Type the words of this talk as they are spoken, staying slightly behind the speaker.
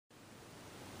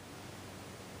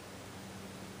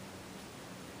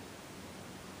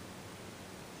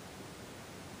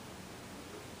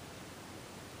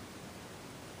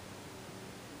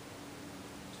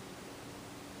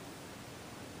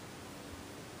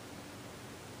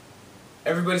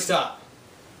Everybody stop!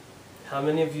 How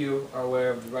many of you are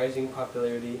aware of the rising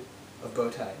popularity of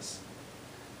bow ties?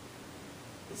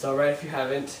 It's alright if you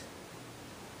haven't,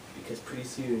 because pretty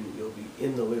soon you'll be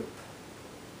in the loop.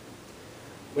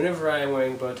 Whenever I am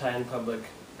wearing a bow tie in public,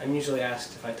 I'm usually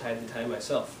asked if I tied the tie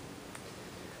myself.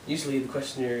 Usually the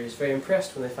questioner is very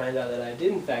impressed when they find out that I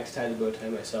did in fact tie the bow tie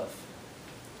myself.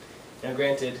 Now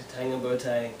granted, tying a bow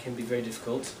tie can be very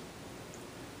difficult,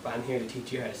 but I'm here to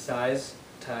teach you how to size,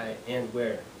 tie, and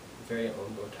wear your very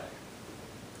own bow tie.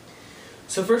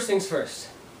 So first things first,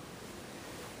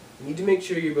 you need to make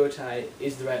sure your bow tie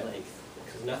is the right length,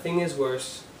 because nothing is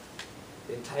worse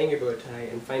than tying your bow tie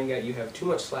and finding out you have too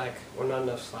much slack or not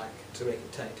enough slack to make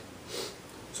it tight.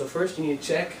 So first you need to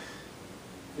check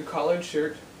your collared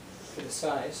shirt for the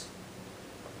size,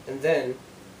 and then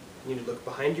you need to look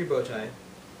behind your bow tie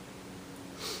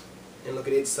and look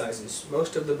at its sizes.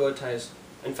 Most of the bow ties,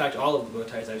 in fact all of the bow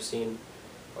ties I've seen,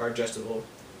 are adjustable,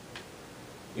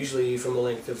 usually from a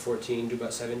length of 14 to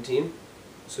about 17.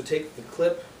 So take the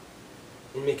clip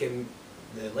and make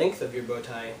the length of your bow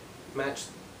tie match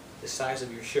the size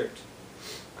of your shirt.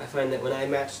 I find that when I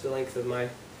match the length of my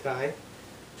tie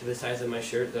to the size of my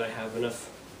shirt, that I have enough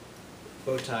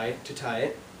bow tie to tie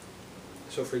it.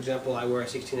 So for example, I wear a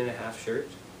 16.5 shirt,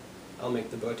 I'll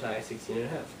make the bow tie 16.5.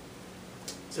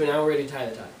 So now we're ready to tie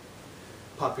the tie.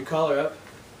 Pop your collar up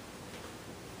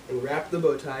and wrap the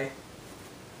bow tie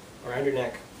around your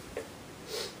neck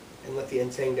and let the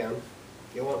ends hang down.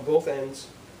 You'll want both ends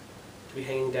to be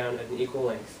hanging down at an equal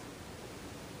length.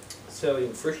 So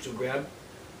you'll grab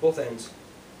both ends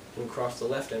and cross the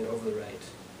left end over the right.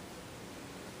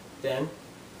 Then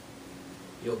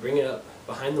you'll bring it up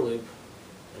behind the loop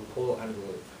and pull out of the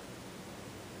loop.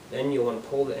 Then you'll want to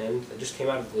pull the end that just came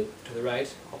out of the loop to the right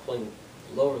while pulling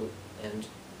the lower end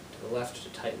to the left to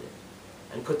tighten it.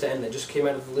 And put the end that just came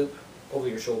out of the loop over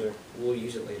your shoulder. We'll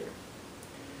use it later.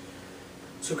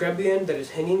 So grab the end that is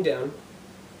hanging down,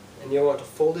 and you'll want to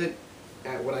fold it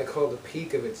at what I call the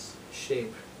peak of its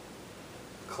shape.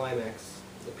 Climax,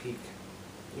 the peak.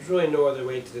 There's really no other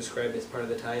way to describe this part of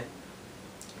the tie.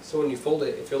 So when you fold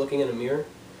it, if you're looking in a mirror,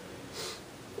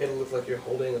 it'll look like you're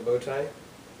holding a bow tie,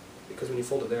 because when you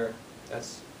fold it there,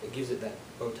 it gives it that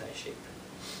bow tie shape.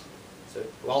 So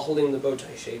while holding the bow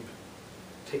tie shape,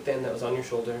 take the end that was on your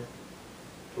shoulder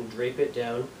and drape it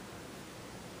down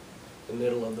the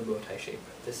middle of the bow tie shape.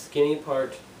 The skinny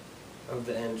part of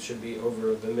the end should be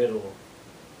over the middle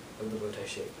of the bow tie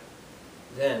shape.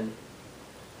 Then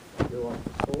you'll want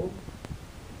to fold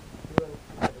two ends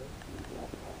together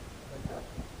like that.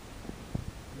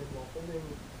 And then while holding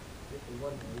this in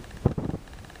one hand,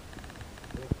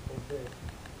 you'll hold this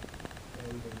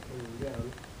and then hanging down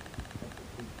at the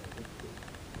peak of this peak.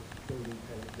 It's going to be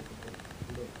kind of difficult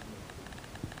to look.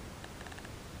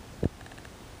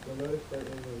 You'll notice there is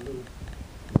a loop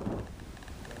right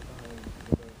behind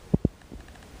the bow.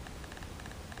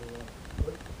 So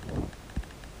put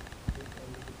this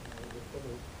end of the tie with the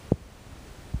loop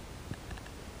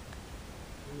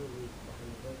in the loop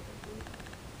behind the bow tie,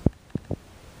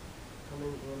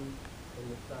 coming in from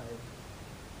the side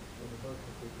where the bow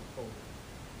tie is folded.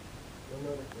 You'll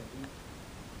notice that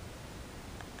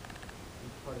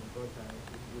each part of the bow tie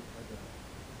is looped like that.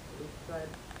 On each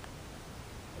side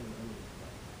and on the other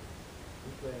side.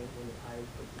 This way, when the tie is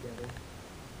put together,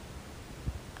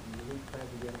 the loop ties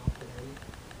again off the end,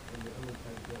 and the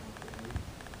underside again off the end.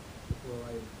 This will allow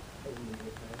you to tighten the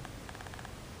bow tie,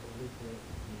 and loosen it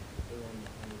and around the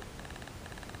end.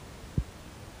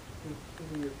 Since this will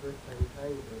be your first time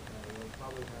tying the bow tie, you'll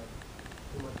probably have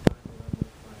too much slack or not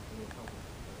enough slack, and you'll help with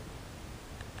it.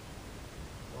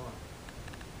 Voila.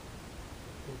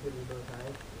 Consider the bow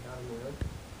tie without a mirror.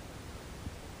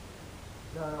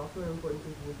 Now, also an important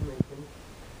piece of information: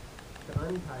 to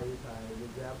untie your tie,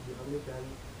 you grab the underside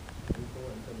end and pull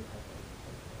it until the tie ends.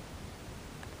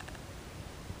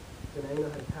 So now you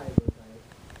know how to tie a bow tie.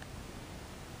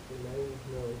 So now you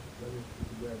know whether you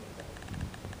should wear a bow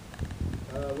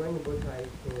tie. Wearing a bow tie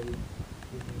can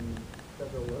give you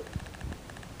several looks.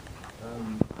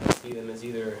 I see them as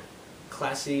either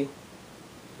classy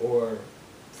or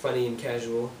funny and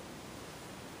casual.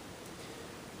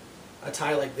 A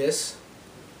tie like this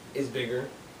is bigger,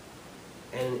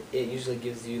 and it usually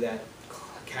gives you that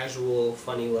casual,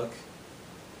 funny look.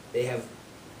 They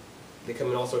come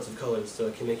in all sorts of colors, so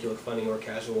it can make you look funny or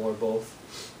casual or both.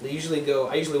 I usually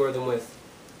wear them with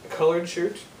a colored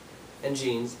shirt and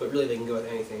jeans, but really they can go with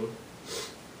anything.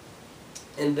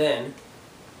 And then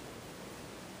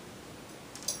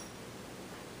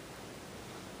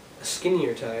a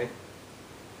skinnier tie,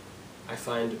 I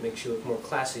find, it makes you look more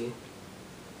classy,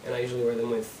 and I usually wear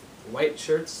them with white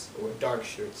shirts or dark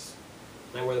shirts.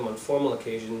 and I wear them on formal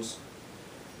occasions,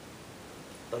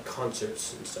 like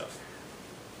concerts and stuff.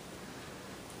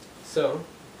 So,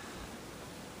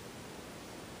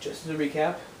 just as a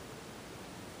recap,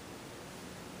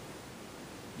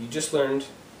 you just learned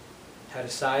how to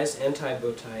size and tie a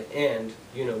bow tie, and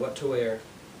you know what to wear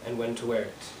and when to wear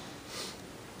it.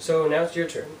 So now it's your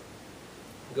turn.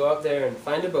 Go out there and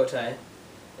find a bow tie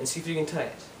and see if you can tie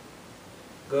it.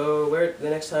 Go wear it the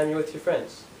next time you're with your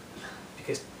friends,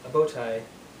 because a bow tie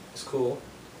is cool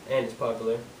and it's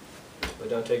popular, but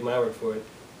don't take my word for it.